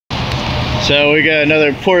So we got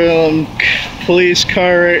another Portland police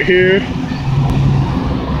car right here.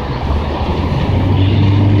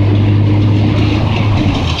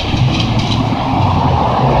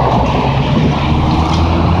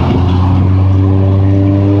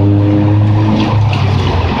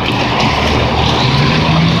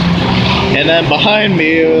 And then behind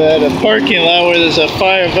me at a parking lot where there's a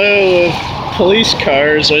 5-0 of police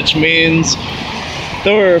cars, which means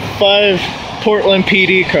there were 5 Portland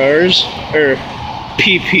PD cars, or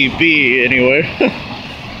PPB anyway,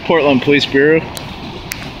 Portland Police Bureau.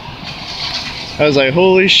 I was like,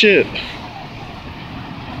 holy shit.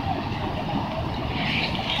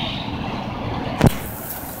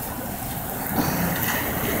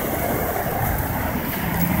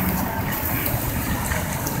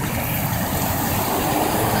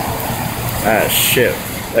 Ah, shit.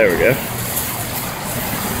 There we go.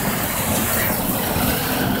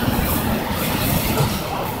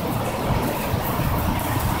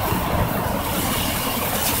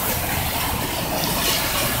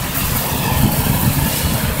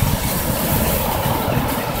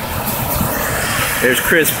 There's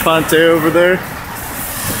Chris Ponte over there.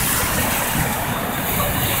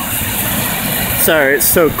 Sorry, it's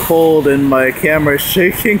so cold and my camera's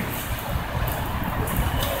shaking.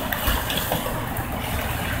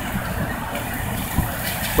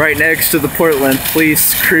 Right next to the Portland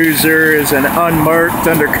police cruiser is an unmarked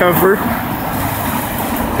undercover.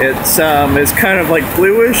 It's kind of like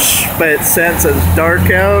bluish, but since it's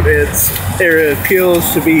dark out, it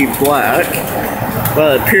appeals to be black.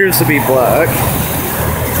 Well, it appears to be black.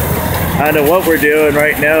 I don't know what we're doing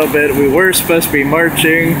right now, but we were supposed to be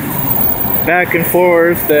marching back and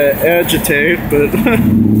forth to agitate, but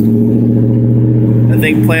I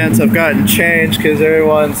think plans have gotten changed because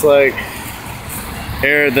everyone's like,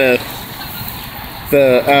 the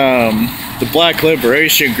Black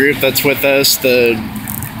Liberation Group that's with us, the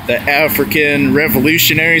African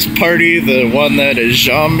Revolutionaries Party, the one that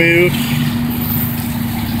Jamu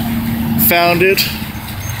founded.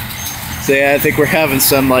 So yeah, I think we're having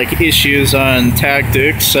some like issues on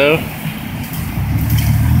tactics, so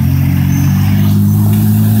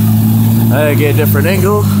I get a different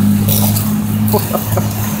angle.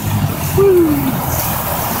 Woo.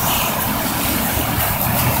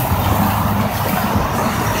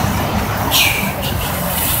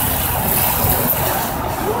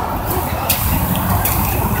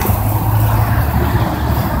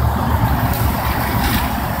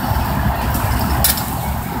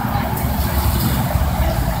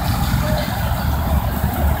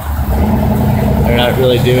 Not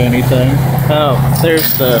really do anything.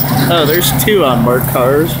 There's 2 unmarked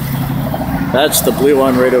cars. That's the blue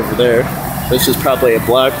one right over there. This is probably a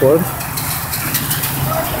black one.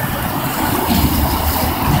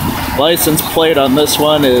 License plate on this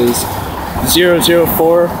one is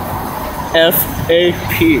 004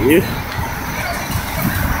 FAP.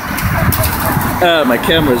 My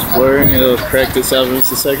camera's blurring. It'll correct this out in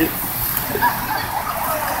just a second.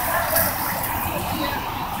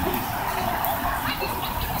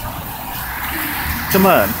 Come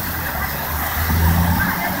on.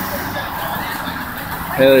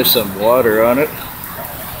 Yeah, there's some water on it.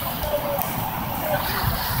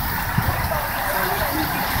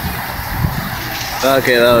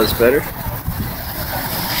 Okay, that was better.